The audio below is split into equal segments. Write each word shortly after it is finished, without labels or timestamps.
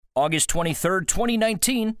August 23rd,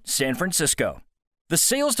 2019, San Francisco. The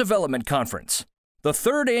Sales Development Conference, the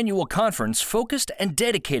third annual conference focused and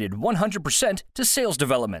dedicated 100% to sales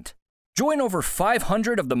development. Join over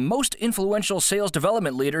 500 of the most influential sales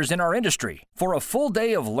development leaders in our industry for a full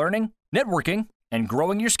day of learning, networking, and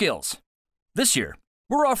growing your skills. This year,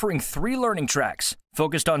 we're offering 3 learning tracks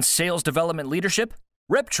focused on sales development leadership,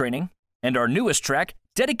 rep training, and our newest track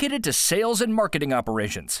dedicated to sales and marketing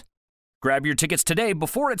operations. Grab your tickets today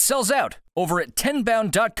before it sells out over at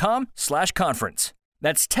tenbound.com/conference.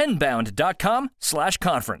 That's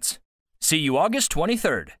tenbound.com/conference. See you August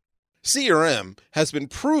 23rd. CRM has been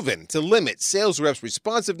proven to limit sales reps'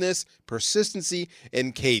 responsiveness, persistency,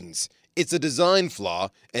 and cadence. It's a design flaw,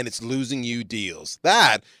 and it's losing you deals.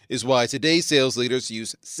 That is why today's sales leaders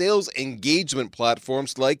use sales engagement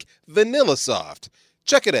platforms like VanillaSoft.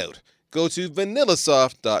 Check it out. Go to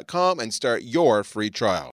vanillasoft.com and start your free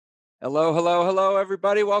trial. Hello,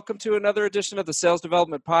 everybody. Welcome to another edition of the Sales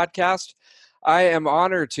Development Podcast. I am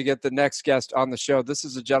honored to get the next guest on the show. This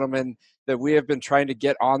is a gentleman that we have been trying to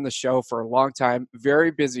get on the show for a long time. Very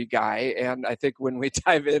busy guy, and I think when we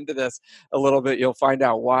dive into this a little bit, you'll find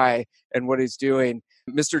out why and what he's doing.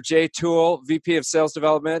 Mr. Jay Tuel, VP of Sales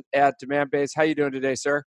Development at Demandbase. How you doing today,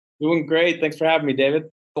 sir? Doing great. Thanks for having me, David.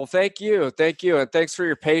 Well, thank you, and thanks for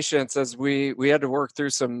your patience as we had to work through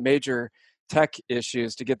some major tech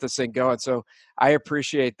issues to get this thing going. So I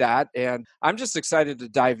appreciate that. And I'm just excited to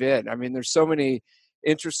dive in. I mean, there's so many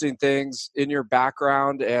interesting things in your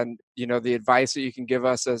background and, the advice that you can give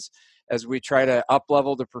us as we try to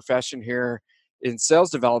up-level the profession here in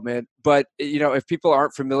sales development. But, if people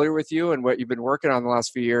aren't familiar with you and what you've been working on the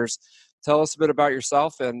last few years, tell us a bit about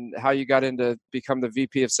yourself and how you got into become the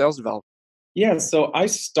VP of Sales Development. Yeah, so I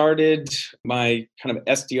started my kind of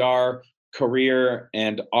SDR career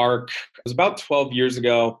and arc. It was about 12 years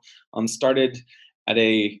ago. Started at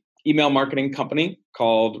a email marketing company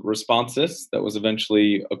called Responsys that was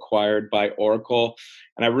eventually acquired by Oracle.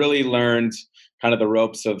 And I really learned kind of the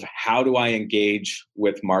ropes of how do I engage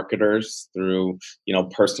with marketers through,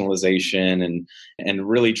 personalization and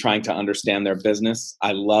really trying to understand their business.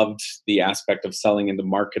 I loved the aspect of selling into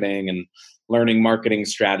marketing and learning marketing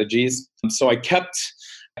strategies. So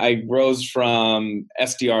I rose from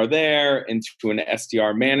SDR there into an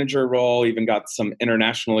SDR manager role, even got some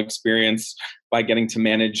international experience by getting to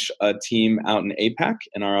manage a team out in APAC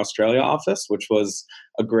in our Australia office, which was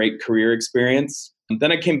a great career experience. And then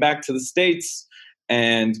I came back to the States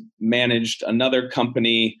and managed another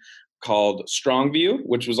company called Strongview,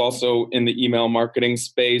 which was also in the email marketing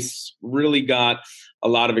space. Really got a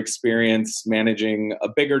lot of experience managing a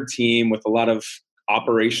bigger team with a lot of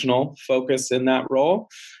operational focus in that role.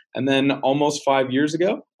 And then almost 5 years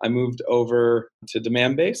ago, I moved over to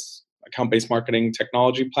Demandbase, account-based marketing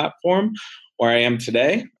technology platform, where I am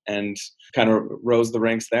today, and kind of rose the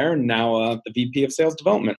ranks there. And now the VP of Sales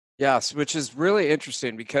Development. Yes, which is really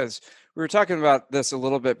interesting because we were talking about this a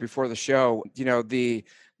little bit before the show. The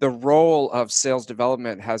role of sales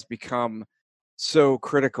development has become so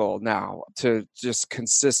critical now to just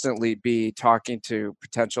consistently be talking to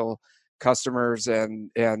potential customers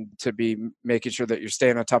and to be making sure that you're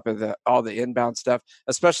staying on top of all the inbound stuff,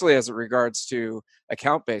 especially as it regards to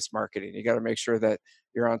account-based marketing. You got to make sure that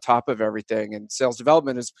you're on top of everything, and sales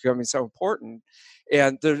development is becoming so important.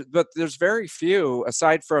 But there's very few,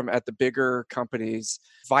 aside from at the bigger companies,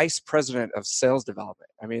 vice president of sales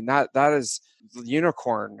development. I mean, that is the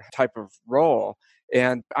unicorn type of role.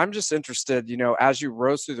 And I'm just interested, as you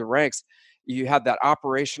rose through the ranks, you had that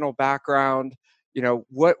operational background.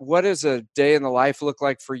 What does a day in the life look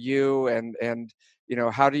like for you? And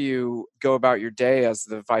how do you go about your day as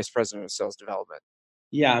the vice president of sales development?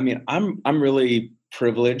 Yeah, I mean, I'm really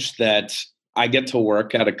privileged that I get to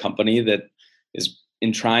work at a company that is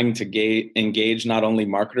in trying to engage not only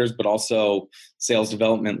marketers, but also sales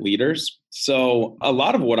development leaders. So a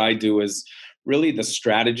lot of what I do is really the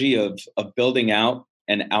strategy of building out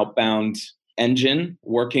an outbound engine,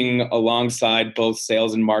 working alongside both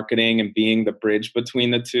sales and marketing and being the bridge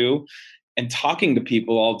between the two, and talking to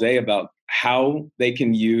people all day about how they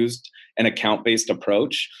can use an account-based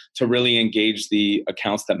approach to really engage the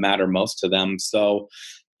accounts that matter most to them. So,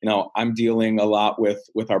 I'm dealing a lot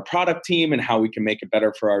with our product team and how we can make it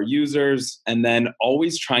better for our users, and then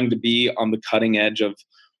always trying to be on the cutting edge of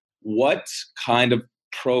what kind of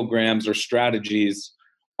programs or strategies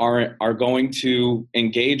are going to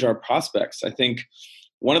engage our prospects. I think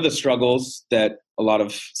one of the struggles that a lot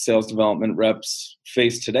of sales development reps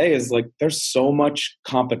face today is there's so much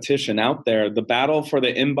competition out there. The battle for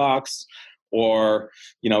the inbox, or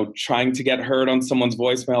trying to get heard on someone's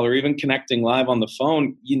voicemail, or even connecting live on the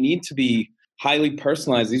phone, you need to be highly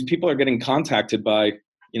personalized. These people are getting contacted by,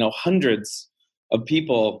 hundreds of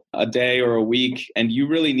people a day or a week. And you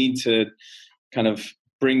really need to kind of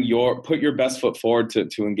put your best foot forward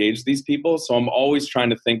to engage these people. So I'm always trying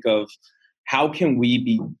to think of how can we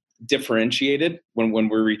be differentiated when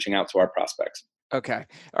we're reaching out to our prospects. Okay.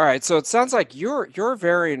 All right. So it sounds like you're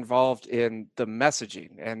very involved in the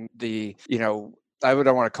messaging and I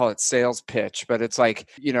don't want to call it sales pitch, but it's like,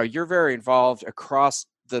 you're very involved across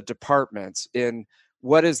the departments in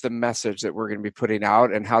what is the message that we're going to be putting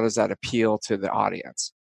out and how does that appeal to the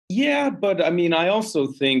audience? Yeah, but I mean, I also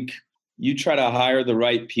think you try to hire the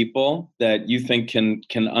right people that you think can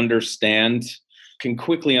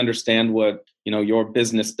quickly understand what your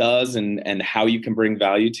business does and how you can bring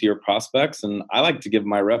value to your prospects. And I like to give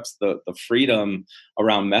my reps the freedom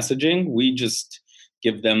around messaging. We just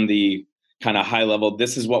give them the kind of high level,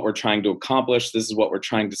 this is what we're trying to accomplish, this is what we're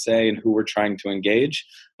trying to say, and who we're trying to engage.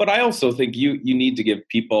 But I also think you need to give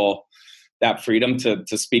people that freedom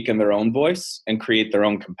to speak in their own voice and create their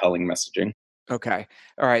own compelling messaging. Okay.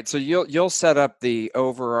 All right. So you'll set up the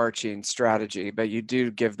overarching strategy, but you do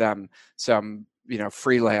give them some,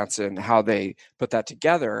 freelance and how they put that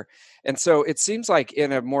together. And so it seems like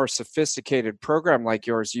in a more sophisticated program like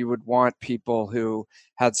yours, you would want people who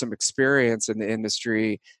had some experience in the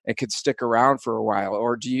industry and could stick around for a while.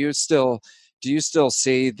 Or do you still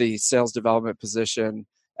see the sales development position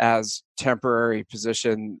as temporary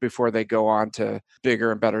position before they go on to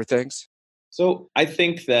bigger and better things? So I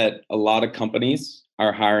think that a lot of companies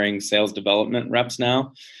are hiring sales development reps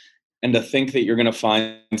now. And to think that you're going to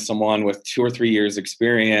find someone with 2 or 3 years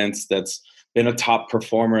experience that's been a top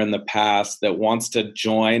performer in the past that wants to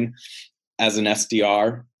join as an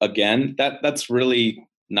SDR again, that's really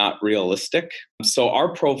not realistic. So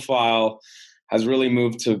our profile has really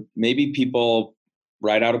moved to maybe people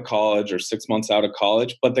right out of college or 6 months out of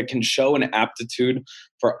college, but that can show an aptitude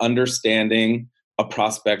for understanding a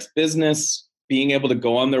prospect's business, being able to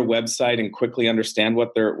go on their website and quickly understand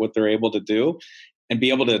what they're able to do and be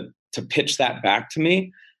able to pitch that back to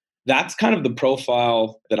me. That's kind of the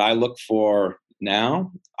profile that I look for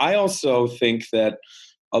now. I also think that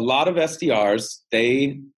a lot of SDRs,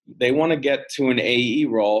 they want to get to an AE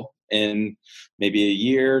role in maybe a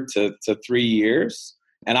year to 3 years.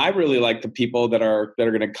 And I really like the people that are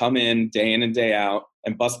going to come in and day out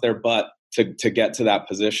and bust their butt to get to that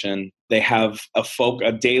position. They have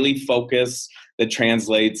a daily focus that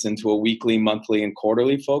translates into a weekly, monthly, and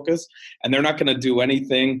quarterly focus. And they're not going to do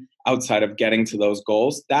anything outside of getting to those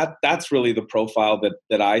goals. That's really the profile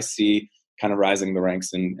that I see kind of rising the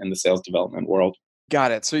ranks in the sales development world.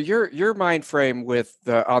 Got it. So your mind frame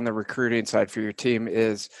on the recruiting side for your team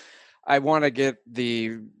is, I want to get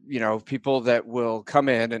the people that will come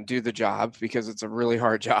in and do the job because it's a really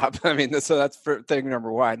hard job. I mean, so that's thing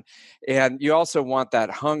number one. And you also want that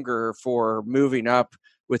hunger for moving up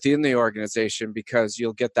within the organization because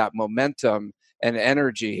you'll get that momentum and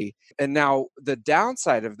energy. And now the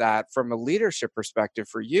downside of that from a leadership perspective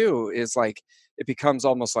for you is like it becomes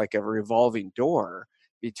almost like a revolving door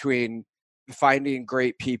between finding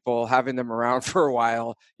great people, having them around for a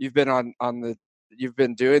while. You've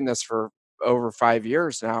been doing this for over 5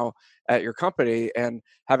 years now at your company and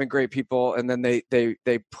having great people, and then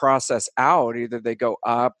they process out, either they go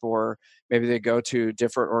up or maybe they go to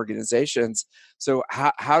different organizations. So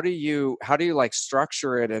how do you like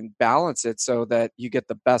structure it and balance it so that you get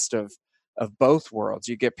the best of both worlds?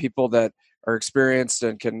 You get people that are experienced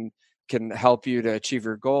and can help you to achieve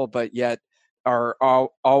your goal, but yet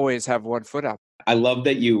always have one foot out. I love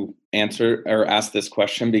that you answer or ask this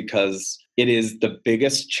question because it is the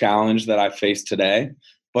biggest challenge that I face today.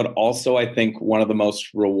 But also, I think one of the most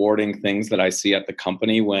rewarding things that I see at the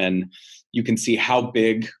company when you can see how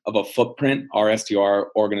big of a footprint our SDR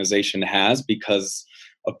organization has because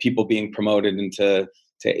of people being promoted into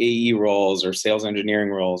AE roles or sales engineering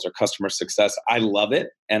roles or customer success. I love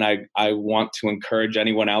it. And I want to encourage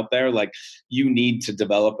anyone out there, like, you need to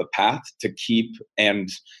develop a path to keep and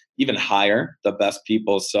even hire the best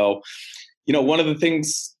people. So, one of the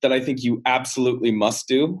things that I think you absolutely must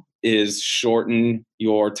do is shorten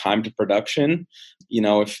your time to production.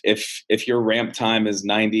 If your ramp time is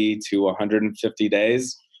 90 to 150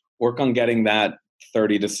 days, work on getting that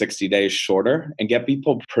 30 to 60 days shorter and get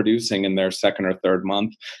people producing in their second or third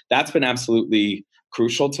month. That's been absolutely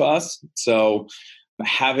crucial to us. So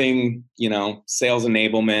having, sales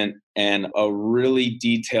enablement and a really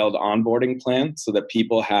detailed onboarding plan so that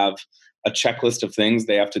people have a checklist of things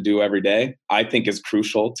they have to do every day, I think is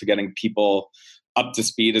crucial to getting people up to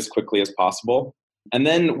speed as quickly as possible. And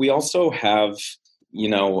then we also have,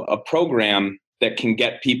 a program that can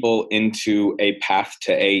get people into a path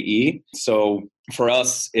to AE. So for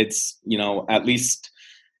us, it's,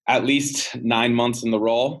 at least 9 months in the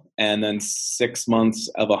role, and then 6 months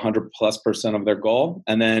of 100+% of their goal.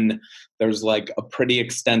 And then there's like a pretty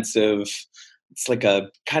extensive, it's like a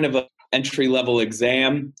kind of a entry level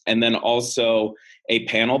exam, and then also a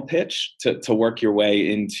panel pitch to work your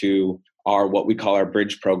way into what we call our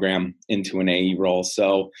bridge program into an AE role.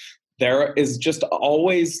 So there is just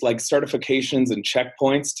always like certifications and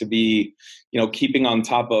checkpoints to be, keeping on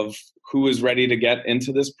top of who is ready to get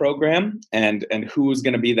into this program and who is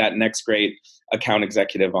going to be that next great account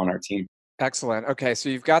executive on our team. Excellent. Okay, so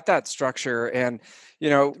you've got that structure, and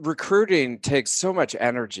recruiting takes so much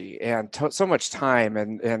energy and so much time,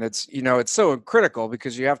 and it's it's so critical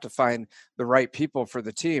because you have to find the right people for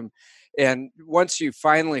the team. And once you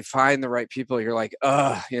finally find the right people, you're like,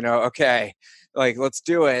 okay, like let's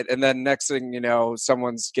do it. And then next thing you know,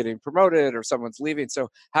 someone's getting promoted or someone's leaving. So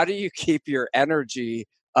how do you keep your energy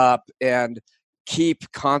up and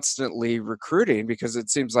keep constantly recruiting? Because it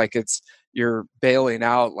seems like you're bailing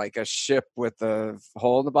out like a ship with a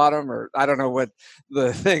hole in the bottom, or I don't know what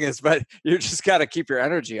the thing is, but you just got to keep your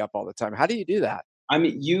energy up all the time. How do you do that? I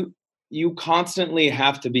mean, you constantly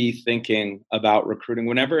have to be thinking about recruiting.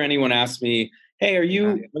 Whenever anyone asks me, "Hey, are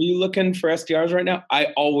you looking for SDRs right now?" I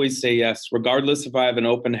always say yes, regardless if I have an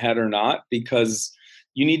open head or not, because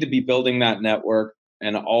you need to be building that network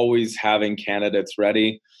and always having candidates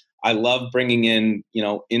ready. I love bringing in,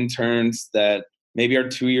 interns that maybe are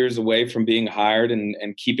 2 years away from being hired and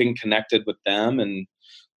keeping connected with them. And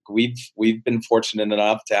we've been fortunate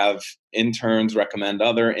enough to have interns recommend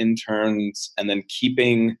other interns, and then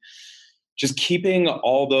keeping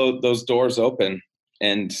all those doors open.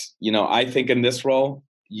 And, I think in this role,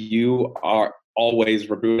 you are always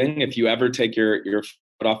recruiting. If you ever take your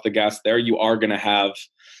foot off the gas there, you are going to have,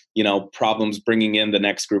 problems bringing in the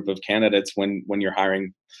next group of candidates when your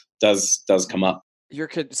hiring does come up.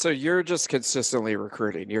 So you're just consistently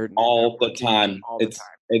recruiting. You're all the time. All the time.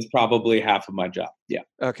 It's probably half of my job. Yeah.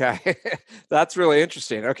 Okay. That's really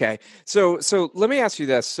interesting. Okay. So let me ask you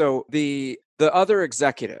this. So the other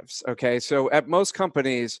executives, okay? So at most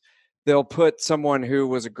companies, they'll put someone who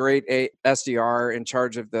was a great SDR in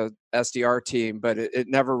charge of the SDR team, but it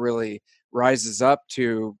never really rises up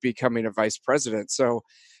to becoming a vice president. So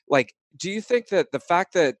like, do you think that the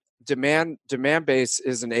fact that demand base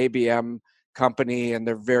is an ABM company and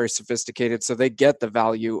they're very sophisticated, so they get the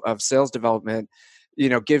value of sales development,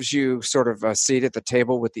 gives you sort of a seat at the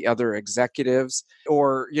table with the other executives?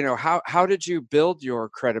 Or how did you build your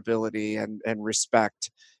credibility and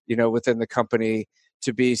respect within the company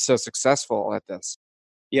to be so successful at this?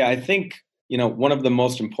 Yeah, I think one of the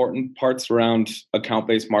most important parts around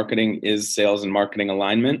account-based marketing is sales and marketing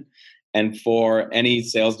alignment. And for any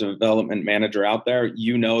sales development manager out there,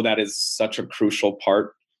 that is such a crucial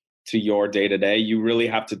part to your day-to-day. You really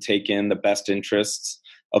have to take in the best interests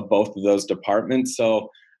of both of those departments. So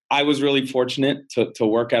I was really fortunate to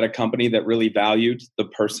work at a company that really valued the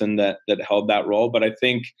person that held that role. But I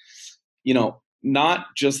think, not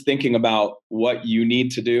just thinking about what you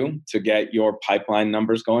need to do to get your pipeline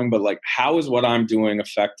numbers going, but like, how is what I'm doing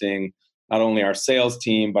affecting not only our sales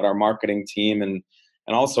team, but our marketing team? And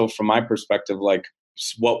also from my perspective, like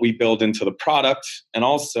what we build into the product, and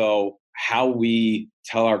also how we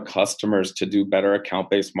tell our customers to do better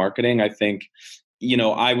account-based marketing. I think,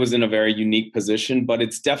 I was in a very unique position, but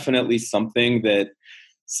it's definitely something that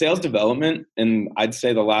sales development, and I'd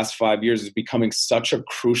say the last 5 years, is becoming such a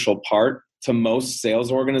crucial part to most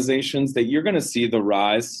sales organizations that you're going to see the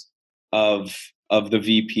rise of the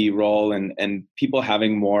VP role and people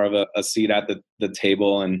having more of a seat at the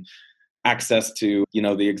table and access to,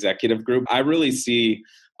 the executive group. I really see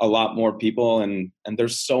a lot more people, and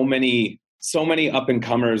there's so many up and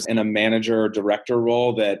comers in a manager or director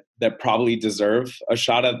role that probably deserve a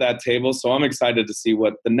shot at that table. So I'm excited to see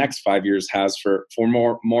what the next 5 years has for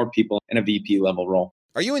more people in a VP level role.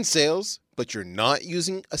 Are you in sales, but you're not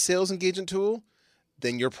using a sales engagement tool?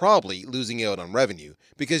 Then you're probably losing out on revenue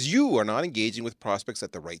because you are not engaging with prospects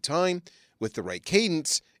at the right time, with the right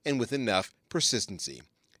cadence, and with enough persistency.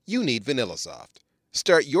 You need VanillaSoft.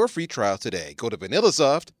 Start your free trial today. Go to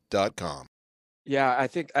vanillasoft.com. Yeah, I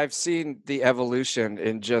think I've seen the evolution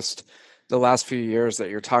in just the last few years that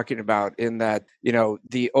you're talking about, in that,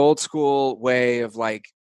 the old school way of like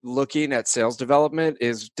looking at sales development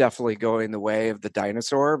is definitely going the way of the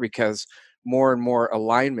dinosaur, because more and more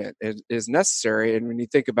alignment is necessary. And when you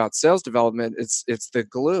think about sales development, it's the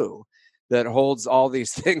glue that holds all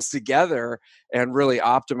these things together and really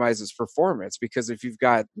optimizes performance. Because if you've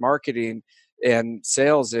got marketing and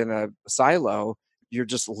sales in a silo, you're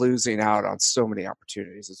just losing out on so many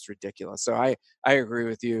opportunities. It's ridiculous. So I agree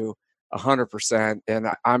with you 100%. And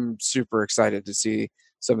I'm super excited to see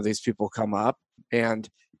some of these people come up and,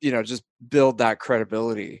 just build that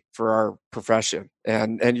credibility for our profession.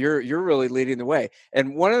 And you're really leading the way.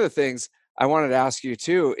 And one of the things I wanted to ask you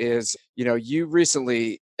too is, you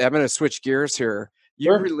recently, I'm going to switch gears here. You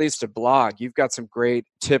Sure. released a blog. You've got some great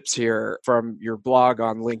tips here from your blog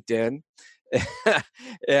on LinkedIn.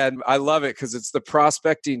 And I love it because it's the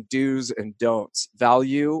prospecting do's and don'ts,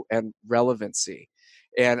 value and relevancy.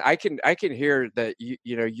 And I can hear that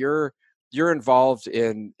you're involved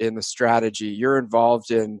in the strategy. You're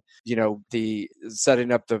involved in the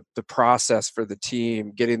setting up the process for the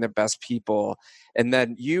team, getting the best people, and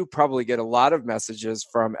then you probably get a lot of messages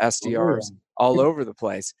from SDRs all over the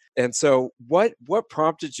place. And so what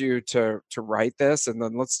prompted you to write this? And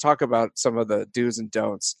then let's talk about some of the do's and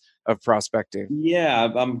don'ts of prospecting. Yeah,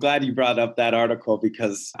 I'm glad you brought up that article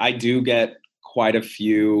because I do get quite a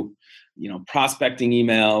few, prospecting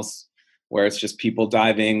emails where it's just people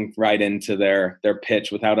diving right into their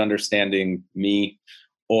pitch without understanding me,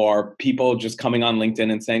 or people just coming on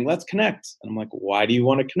LinkedIn and saying, "Let's connect." And I'm like, "Why do you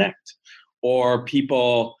want to connect?" Or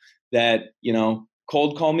people that,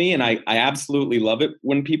 cold call me, and I absolutely love it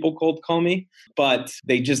when people cold call me, but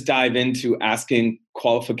they just dive into asking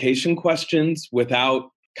qualification questions without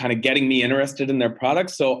kind of getting me interested in their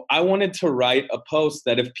products. So I wanted to write a post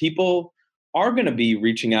that if people are going to be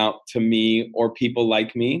reaching out to me or people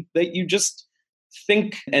like me, that you just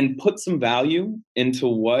think and put some value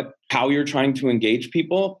into how you're trying to engage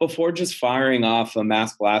people before just firing off a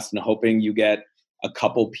mass blast and hoping you get a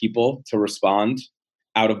couple people to respond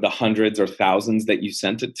out of the hundreds or thousands that you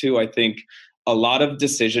sent it to. I think a lot of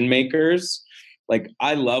decision makers, like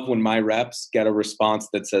I love when my reps get a response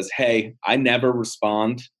that says, "Hey, I never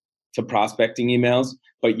respond to prospecting emails,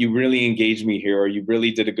 but you really engaged me here, or you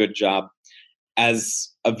really did a good job." As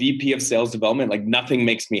a VP of sales development, like nothing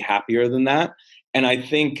makes me happier than that. And I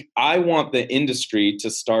think I want the industry to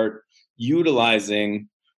start utilizing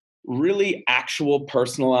really actual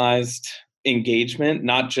personalized engagement,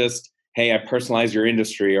 not just, "Hey, I personalize your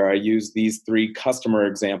industry," or "I use these 3 customer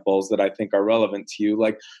examples that I think are relevant to you."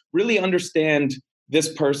 Like really understand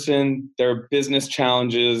this person, their business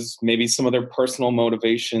challenges, maybe some of their personal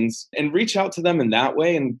motivations, and reach out to them in that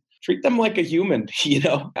way and treat them like a human.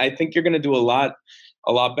 I think you're going to do a lot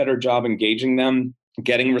better job engaging them,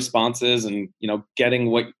 getting responses, and,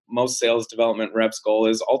 getting what most sales development reps' goal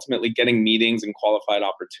is, ultimately getting meetings and qualified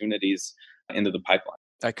opportunities into the pipeline.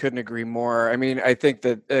 I couldn't agree more. I mean, I think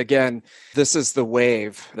that again, this is the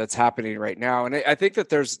wave that's happening right now, and I think that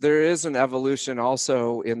there is an evolution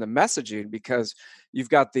also in the messaging because you've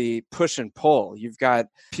got the push and pull. You've got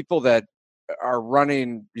people that are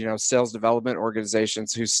running, sales development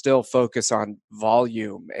organizations who still focus on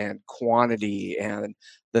volume and quantity and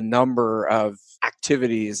the number of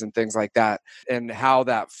activities and things like that, and how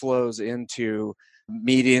that flows into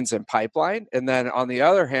meetings and pipeline. And then on the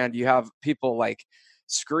other hand, you have people like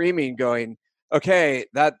screaming going, "Okay,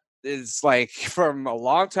 that is like from a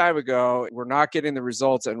long time ago. We're not getting the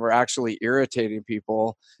results and we're actually irritating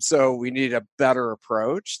people. So we need a better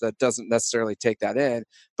approach that doesn't necessarily take that in."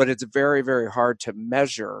 But it's very, very hard to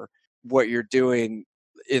measure what you're doing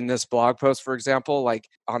in this blog post, for example, like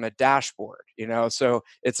on a dashboard, so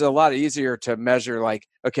it's a lot easier to measure like,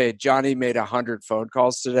 okay, Johnny made 100 phone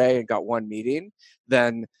calls today and got 1 meeting,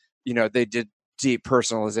 then, they did deep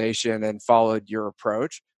personalization and followed your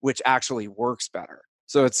approach, which actually works better.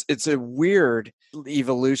 So it's a weird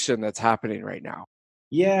evolution that's happening right now.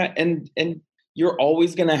 Yeah, and you're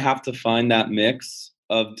always going to have to find that mix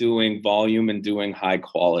of doing volume and doing high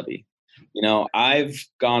quality. I've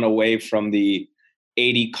gone away from the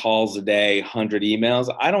 80 calls a day, 100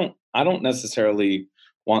 emails. I don't necessarily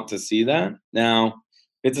want to see that. Now,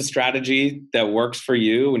 it's a strategy that works for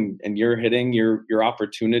you and you're hitting your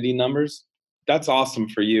opportunity numbers. That's awesome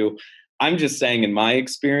for you. I'm just saying, in my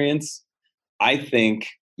experience, I think,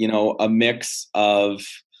 a mix of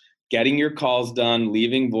getting your calls done,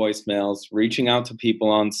 leaving voicemails, reaching out to people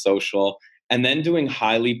on social, and then doing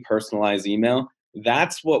highly personalized email.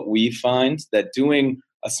 That's what we find, that doing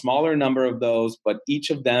a smaller number of those, but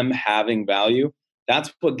each of them having value,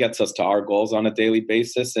 that's what gets us to our goals on a daily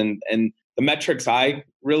basis. And the metrics I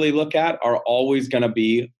really look at are always going to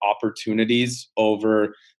be opportunities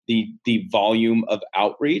over the volume of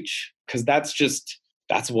outreach, because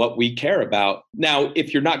that's what we care about. Now,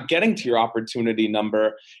 if you're not getting to your opportunity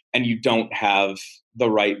number and you don't have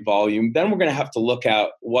the right volume, then we're going to have to look at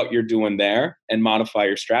what you're doing there and modify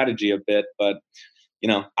your strategy a bit. But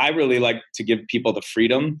I really like to give people the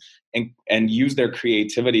freedom and use their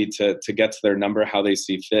creativity to get to their number how they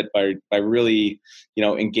see fit by really,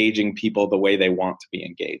 engaging people the way they want to be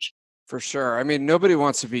engaged. For sure. I mean, nobody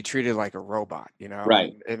wants to be treated like a robot,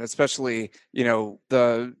 Right. and especially,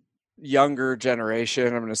 the younger generation.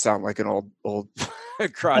 I'm going to sound like an old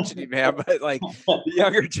crotchety man, but like the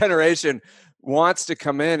younger generation wants to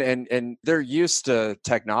come in and they're used to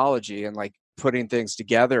technology and like putting things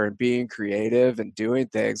together and being creative and doing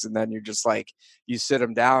things. And then you're just like, you sit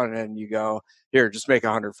them down and you go, here, just make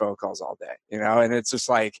 100 phone calls all day, and it's just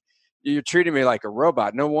like, you're treating me like a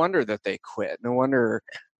robot. No wonder that they quit. No wonder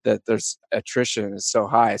that there's attrition is so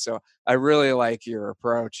high. So I really like your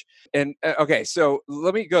approach. And okay, so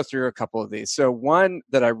let me go through a couple of these. So one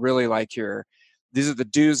that I really like here, these are the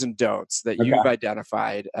do's and don'ts that you've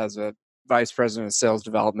identified as a vice president of sales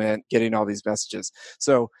development, getting all these messages.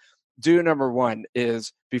 So do number one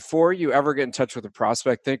is before you ever get in touch with a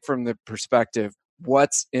prospect, think from the perspective,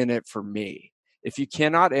 what's in it for me? If you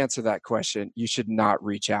cannot answer that question, you should not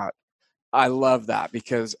reach out. I love that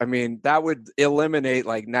because I mean that would eliminate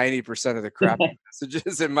like 90% of the crappy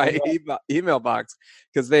messages in my email box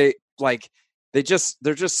because they're just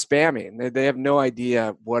spamming. They have no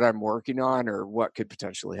idea what I'm working on or what could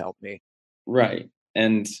potentially help me. Right.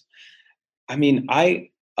 And I mean,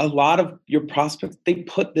 a lot of your prospects, they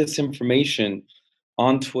put this information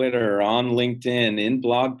on Twitter, on LinkedIn, in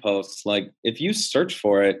blog posts. Like if you search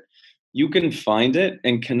for it, you can find it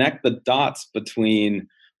and connect the dots between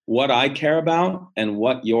what I care about and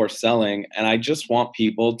what you're selling. And I just want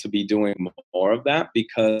people to be doing more of that,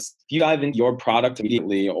 because if you dive into your product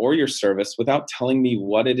immediately or your service without telling me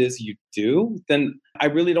what it is you do, then I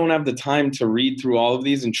really don't have the time to read through all of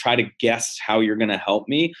these and try to guess how you're going to help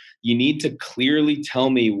me. You need to clearly tell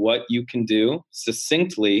me what you can do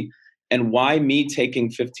succinctly and why me taking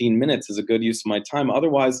 15 minutes is a good use of my time.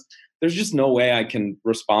 Otherwise, there's just no way I can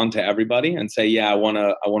respond to everybody and say, yeah, I want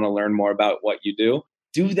to learn more about what you do.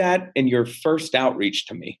 Do that in your first outreach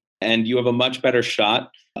to me, and you have a much better shot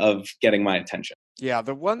of getting my attention. Yeah,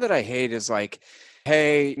 the one that I hate is like,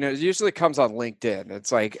 hey, it usually comes on LinkedIn.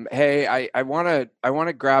 It's like, hey, I want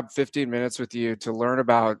to grab 15 minutes with you to learn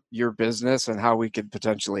about your business and how we could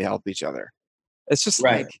potentially help each other. It's just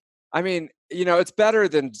Right. like, I mean, it's better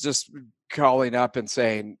than just calling up and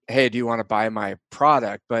saying, hey, do you want to buy my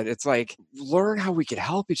product? But it's like, learn how we could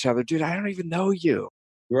help each other. Dude, I don't even know you.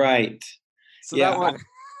 Right. So that Yeah. one.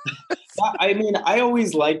 I mean, I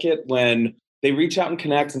always like it when they reach out and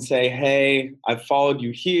connect and say, hey, I followed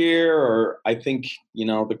you here, or I think,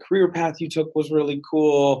 the career path you took was really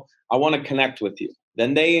cool. I want to connect with you.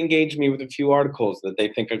 Then they engage me with a few articles that they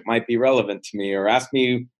think might be relevant to me, or ask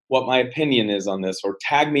me what my opinion is on this, or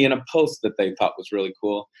tag me in a post that they thought was really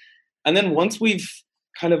cool. And then once we've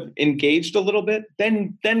kind of engaged a little bit,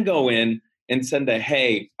 then go in and send a,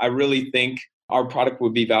 hey, I really think our product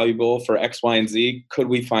would be valuable for X, Y, and Z. Could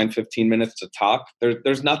we find 15 minutes to talk?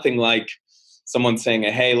 There's nothing like someone saying,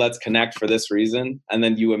 hey, let's connect for this reason. And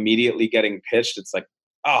then you immediately getting pitched. It's like,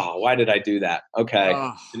 oh, why did I do that? Okay.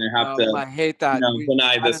 Oh, I I hate that.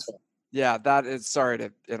 deny this one. Yeah, that is, sorry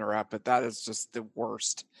to interrupt, but that is just the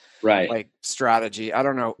worst Right. like strategy. I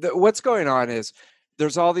don't know. What's going on is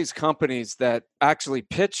there's all these companies that actually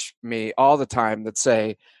pitch me all the time that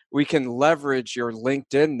say, we can leverage your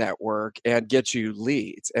LinkedIn network and get you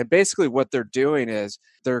leads. And basically what they're doing is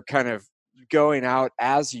they're kind of going out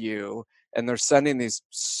as you, and they're sending these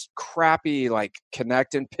crappy like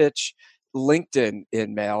connect and pitch LinkedIn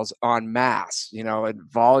emails en masse, in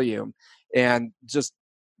volume, and just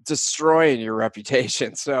destroying your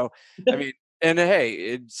reputation. So, I mean, and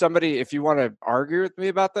hey, somebody, if you want to argue with me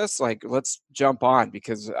about this, like, let's jump on,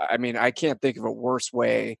 because I mean, I can't think of a worse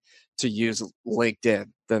way to use LinkedIn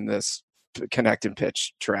than this connect and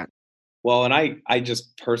pitch trend. Well, and I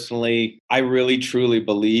just personally, I really truly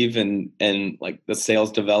believe in like the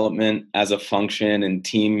sales development as a function, and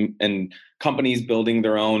team and companies building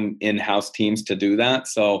their own in-house teams to do that.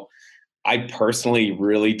 So I personally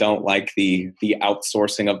really don't like the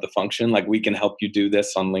outsourcing of the function. Like, we can help you do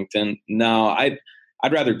this on LinkedIn. No, I'd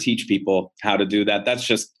rather teach people how to do that. That's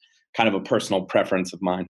just kind of a personal preference of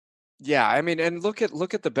mine. Yeah, I mean, and look at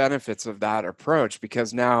the benefits of that approach,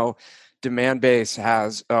 because now Demandbase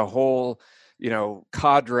has a whole,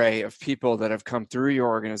 cadre of people that have come through your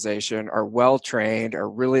organization, are well trained, are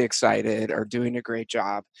really excited, are doing a great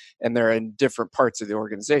job, and they're in different parts of the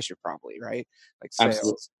organization, probably, right? Like sales.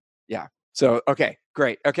 Absolutely. Yeah. So, okay,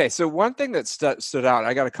 great. Okay, so one thing that stood out,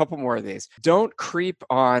 I got a couple more of these. Don't creep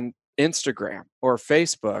on Instagram or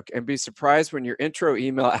Facebook and be surprised when your intro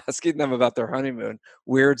email asking them about their honeymoon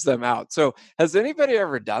weirds them out. So has anybody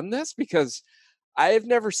ever done this? Because I've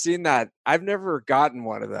never seen that. I've never gotten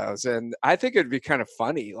one of those, and I think it'd be kind of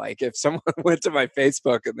funny, like, if someone went to my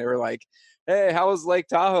Facebook and they were like, "Hey, how was Lake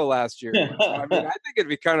Tahoe last year?" So, I mean, I think it'd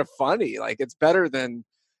be kind of funny, like, it's better than,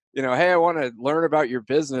 "Hey, I wanna learn about your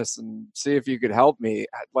business and see if you could help me."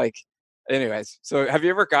 Like anyways, so have you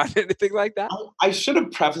ever gotten anything like that? I should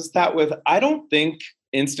have prefaced that with I don't think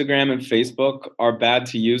Instagram and Facebook are bad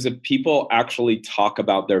to use if people actually talk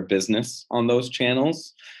about their business on those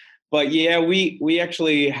channels. But yeah, we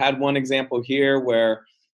actually had one example here where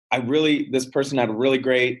this person had a really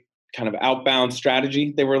great kind of outbound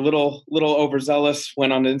strategy. They were a little overzealous,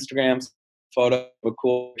 went on Instagram, photo of a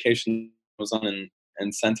cool vacation was on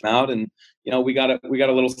and sent them out. And we got a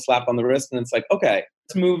little slap on the wrist, and it's like, okay,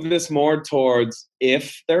 let's move this more towards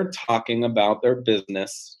if they're talking about their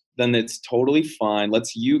business, then it's totally fine.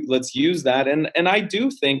 Let's use that. And I do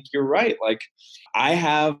think you're right. Like I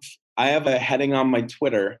have I have a heading on my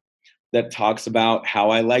Twitter that talks about how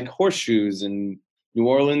I like horseshoes and New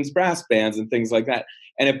Orleans brass bands and things like that.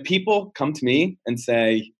 And if people come to me and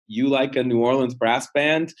say, "You like a New Orleans brass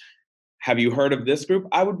band? Have you heard of this group?"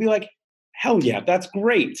 I would be like, "Hell yeah, that's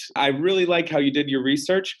great. I really like how you did your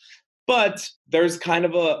research." But there's kind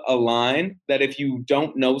of a line that if you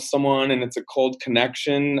don't know someone and it's a cold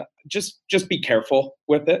connection, just be careful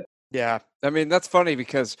with it. Yeah. I mean, that's funny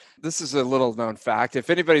because this is a little known fact. If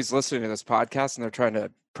anybody's listening to this podcast and they're trying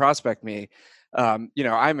to prospect me, I'm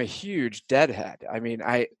a huge deadhead. I mean,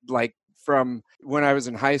 I like from when I was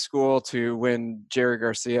in high school to when Jerry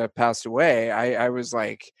Garcia passed away, I was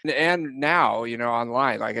like, and now,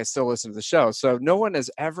 online, like I still listen to the show. So no one has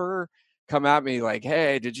ever come at me like,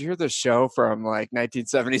 "Hey, did you hear the show from like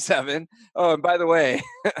 1977? Oh, and by the way,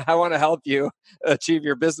 I want to help you achieve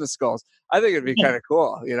your business goals." I think it'd be kind of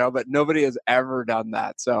cool, but nobody has ever done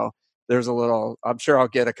that. So there's I'm sure I'll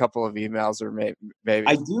get a couple of emails or maybe.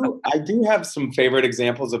 I do have some favorite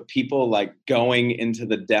examples of people like going into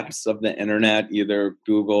the depths of the internet, either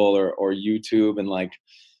Google or YouTube, and like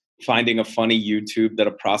finding a funny YouTube that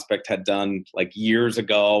a prospect had done like years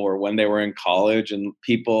ago or when they were in college. And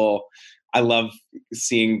I love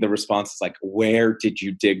seeing the responses like, "Where did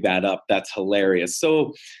you dig that up? That's hilarious."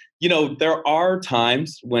 So, there are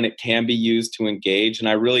times when it can be used to engage. And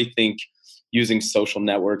I really think using social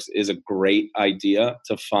networks is a great idea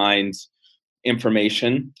to find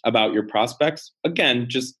information about your prospects. Again,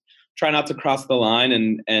 just try not to cross the line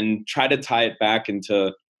and try to tie it back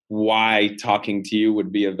into why talking to you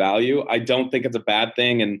would be of value. I don't think it's a bad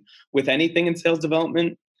thing. And with anything in sales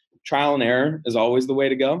development, trial and error is always the way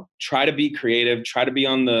to go. Try to be creative, try to be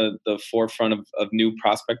on the forefront of new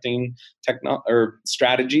prospecting or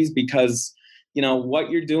strategies, because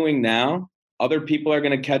what you're doing now, other people are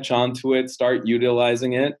going to catch on to it, start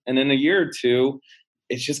utilizing it, and in a year or two,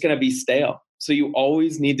 it's just going to be stale. So you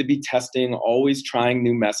always need to be testing, always trying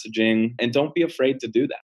new messaging, and don't be afraid to do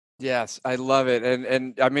that. Yes, I love it.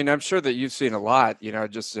 And I mean, I'm sure that you've seen a lot,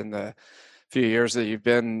 just in the few years that you've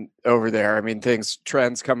been over there. I mean,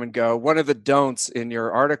 trends come and go. One of the don'ts in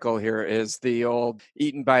your article here is the old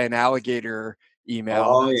eaten by an alligator email.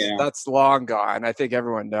 Oh That's yeah. that's long gone. I think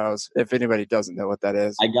everyone knows. If anybody doesn't know what that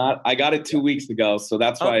is. I got it 2 weeks ago, so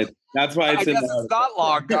that's why I it's in guess it's not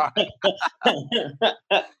long gone.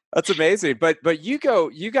 the That's amazing. But you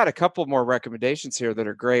got a couple more recommendations here that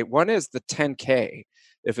are great. One is the 10K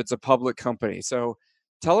if it's a public company. So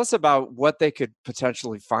tell us about what they could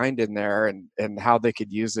potentially find in there and how they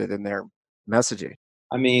could use it in their messaging.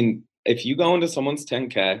 I mean, if you go into someone's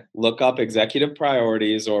 10K, look up executive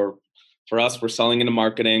priorities, or for us, we're selling into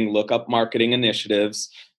marketing, look up marketing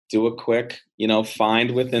initiatives, do a quick,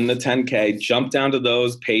 find within the 10K, jump down to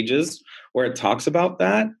those pages where it talks about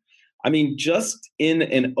that. I mean, just in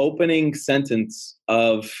an opening sentence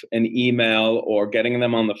of an email or getting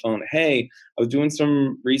them on the phone, "Hey, I was doing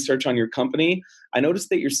some research on your company. I noticed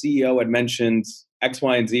that your CEO had mentioned X,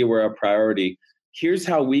 Y, and Z were a priority. Here's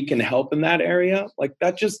how we can help in that area." Like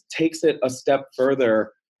that just takes it a step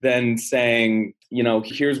further than saying,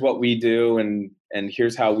 "Here's what we do and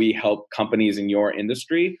here's how we help companies in your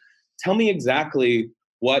industry." Tell me exactly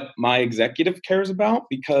what my executive cares about,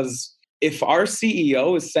 because if our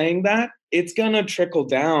CEO is saying that, it's going to trickle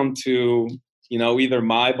down to, either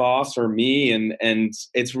my boss or me. And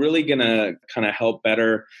it's really going to kind of help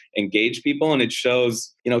better engage people. And it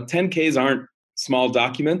shows, 10Ks aren't small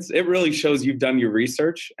documents. It really shows you've done your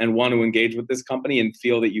research and want to engage with this company and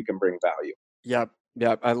feel that you can bring value. Yep.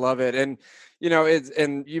 Yeah, I love it. And it's,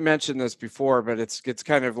 and you mentioned this before, but it's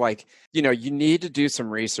kind of like, you need to do some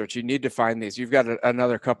research. You need to find these. You've got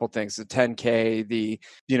another couple things, the 10K, the,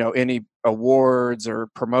 any awards or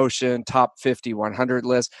promotion, top 50, 100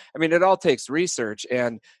 list. I mean, it all takes research,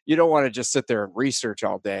 and you don't want to just sit there and research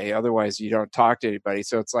all day. Otherwise, you don't talk to anybody.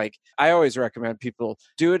 So it's like, I always recommend people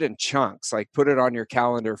do it in chunks, like put it on your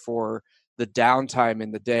calendar for the downtime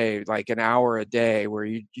in the day, like an hour a day, where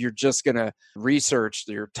you're just going to research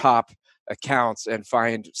your top accounts and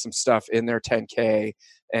find some stuff in their 10K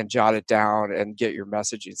and jot it down and get your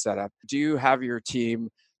messaging set up. Do you have your team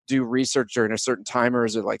do research during a certain time, or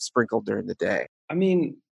is it like sprinkled during the day? I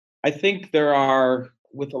mean, I think there are,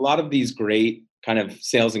 with a lot of these great kind of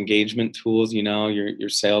sales engagement tools, your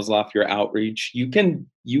sales loft, your outreach, you can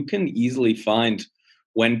easily find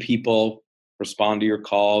when people respond to your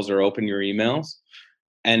calls or open your emails.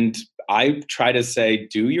 And I try to say,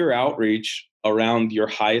 do your outreach around your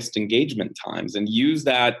highest engagement times and use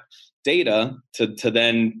that data to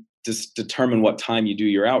then just determine what time you do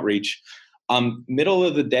your outreach. Middle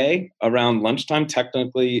of the day, around lunchtime,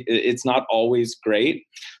 technically, it's not always great.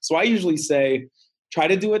 So I usually say, try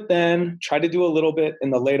to do it then, try to do a little bit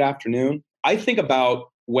in the late afternoon. I think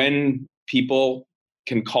about when people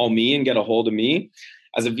can call me and get a hold of me.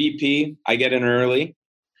 As a VP, I get in early.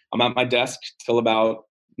 I'm at my desk till about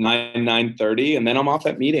 9:30, and then I'm off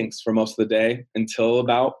at meetings for most of the day until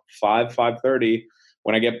about 5:30.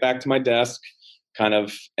 When I get back to my desk, kind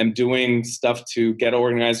of am doing stuff to get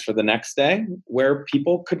organized for the next day, where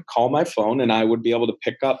people could call my phone and I would be able to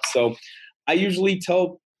pick up. So I usually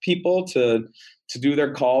tell people to do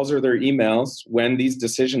their calls or their emails when these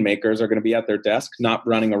decision makers are going to be at their desk, not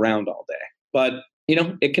running around all day. But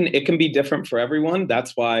it can be different for everyone.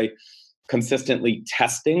 That's why consistently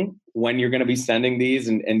testing when you're going to be sending these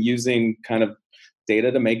and using kind of data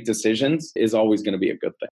to make decisions is always going to be a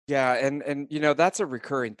good thing. Yeah, and that's a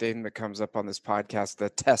recurring thing that comes up on this podcast, the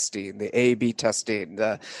testing, the A/B testing,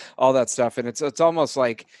 the all that stuff. And it's almost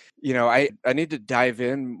like, I need to dive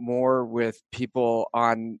in more with people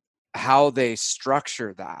on how they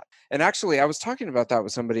structure that. And actually, I was talking about that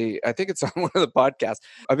with somebody, I think it's on one of the podcasts.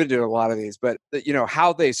 I've been doing a lot of these, but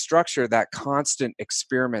how they structure that constant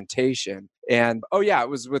experimentation. And oh yeah, it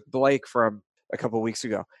was with Blake from a couple of weeks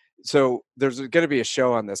ago. So there's going to be a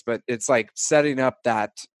show on this, but it's like setting up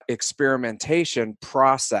that experimentation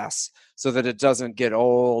process so that it doesn't get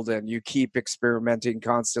old and you keep experimenting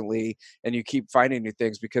constantly and you keep finding new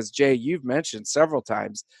things. Because Jay, you've mentioned several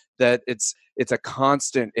times that it's a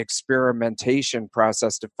constant experimentation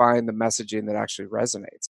process to find the messaging that actually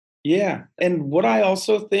resonates. Yeah. And what I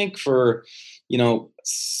also think for,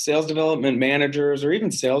 sales development managers or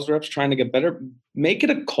even sales reps trying to get better, make it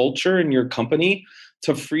a culture in your company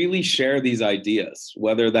to freely share these ideas,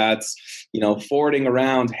 whether that's, forwarding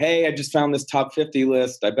around, hey, I just found this top 50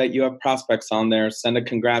 list. I bet you have prospects on there. Send a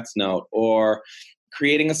congrats note, or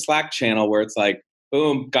creating a Slack channel where it's like,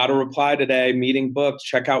 boom, got a reply today, meeting booked,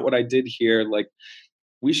 check out what I did here. Like,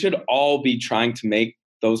 we should all be trying to make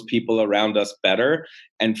those people around us better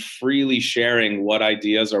and freely sharing what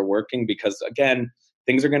ideas are working, because again,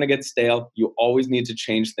 things are going to get stale. You always need to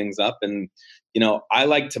change things up. And I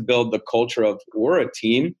like to build the culture of, we're a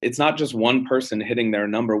team. It's not just one person hitting their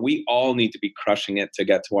number. We all need to be crushing it to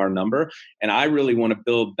get to our number. And I really want to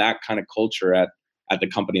build that kind of culture at the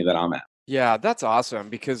company that I'm at. Yeah, that's awesome,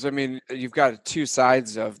 because I mean, you've got two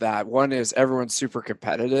sides of that. One is everyone's super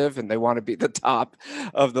competitive and they want to be the top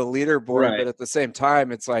of the leaderboard, Right. but at the same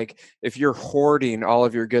time, it's like if you're hoarding all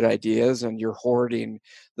of your good ideas and you're hoarding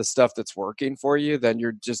the stuff that's working for you, then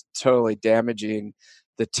you're just totally damaging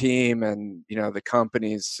the team and, the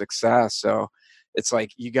company's success. So it's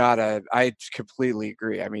like I completely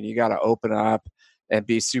agree. I mean, you got to open up and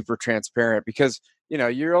be super transparent, because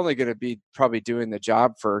you're only going to be probably doing the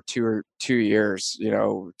job for 2 years,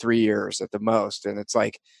 3 years at the most. And it's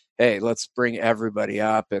like, hey, let's bring everybody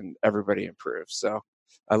up and everybody improves. So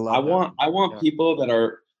I I love that. want Yeah. people that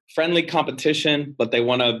are friendly competition, but they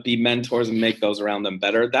want to be mentors and make those around them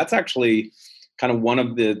better. That's actually kind of one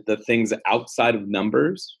of the things outside of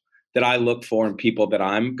numbers that I look for in people that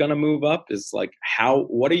I'm going to move up, is like,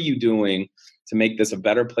 what are you doing to make this a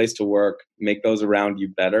better place to work, make those around you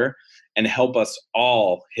better, and help us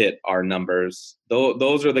all hit our numbers.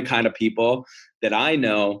 Those are the kind of people that I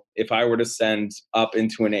know if I were to send up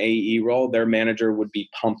into an AE role, their manager would be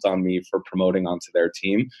pumped on me for promoting onto their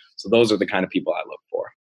team. So those are the kind of people I look for.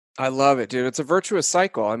 I love it, dude. It's a virtuous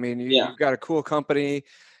cycle. I mean, Yeah. you've got a cool company,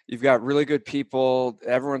 you've got really good people,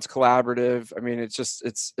 everyone's collaborative. I mean,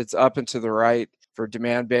 it's up and to the right for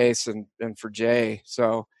demand base and for Jay.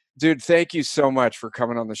 So Dude, thank you so much for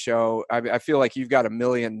coming on the show. I feel like you've got a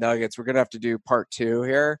million nuggets. We're going to have to do part 2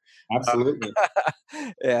 here. Absolutely.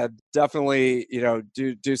 And definitely,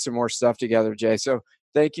 do some more stuff together, Jay. So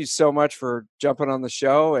thank you so much for jumping on the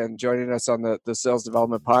show and joining us on the Sales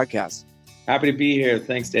Development Podcast. Happy to be here.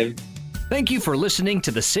 Thanks, David. Thank you for listening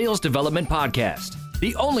to the Sales Development Podcast,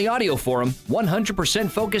 the only audio forum 100%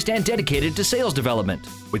 focused and dedicated to sales development,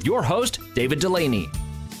 with your host, David Delaney.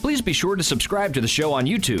 Please be sure to subscribe to the show on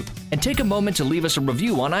YouTube and take a moment to leave us a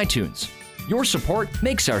review on iTunes. Your support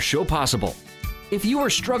makes our show possible. If you are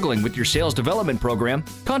struggling with your sales development program,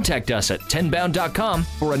 contact us at 10bound.com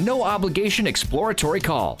for a no-obligation exploratory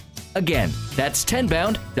call. Again, that's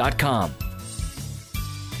 10bound.com.